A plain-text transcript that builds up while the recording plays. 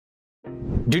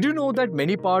Did you know that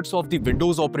many parts of the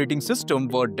Windows operating system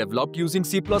were developed using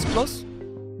C++?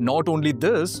 Not only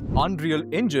this, Unreal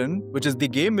Engine, which is the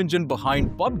game engine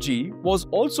behind PUBG, was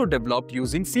also developed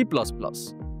using C++.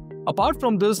 Apart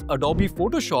from this, Adobe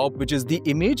Photoshop, which is the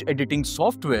image editing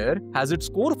software, has its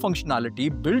core functionality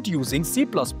built using C++.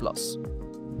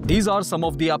 These are some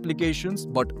of the applications,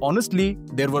 but honestly,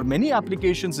 there were many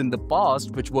applications in the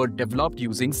past which were developed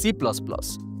using C++.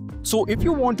 So if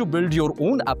you want to build your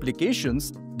own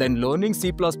applications, then learning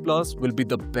C++ will be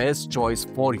the best choice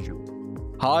for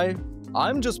you. Hi,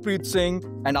 I'm Jaspreet Singh,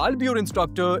 and I'll be your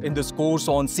instructor in this course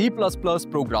on C++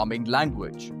 programming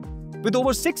language. With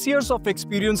over 6 years of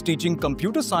experience teaching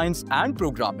computer science and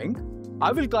programming,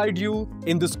 I will guide you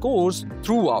in this course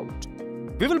throughout.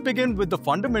 We will begin with the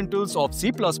fundamentals of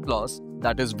C++,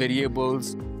 that is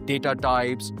variables, data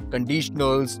types,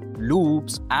 conditionals,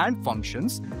 loops, and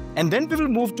functions, and then we will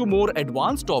move to more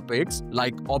advanced topics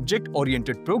like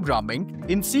object-oriented programming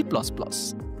in C++.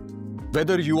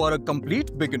 Whether you are a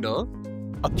complete beginner,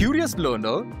 a curious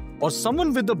learner, or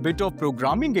someone with a bit of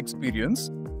programming experience,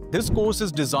 this course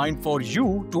is designed for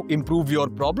you to improve your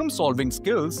problem-solving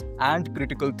skills and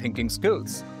critical thinking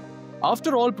skills.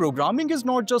 After all, programming is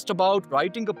not just about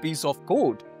writing a piece of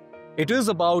code. It is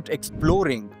about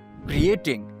exploring,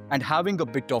 creating, and having a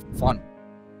bit of fun.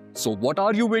 So what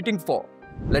are you waiting for?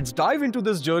 Let's dive into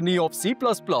this journey of C++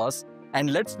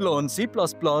 and let's learn C++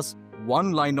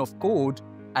 one line of code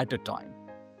at a time.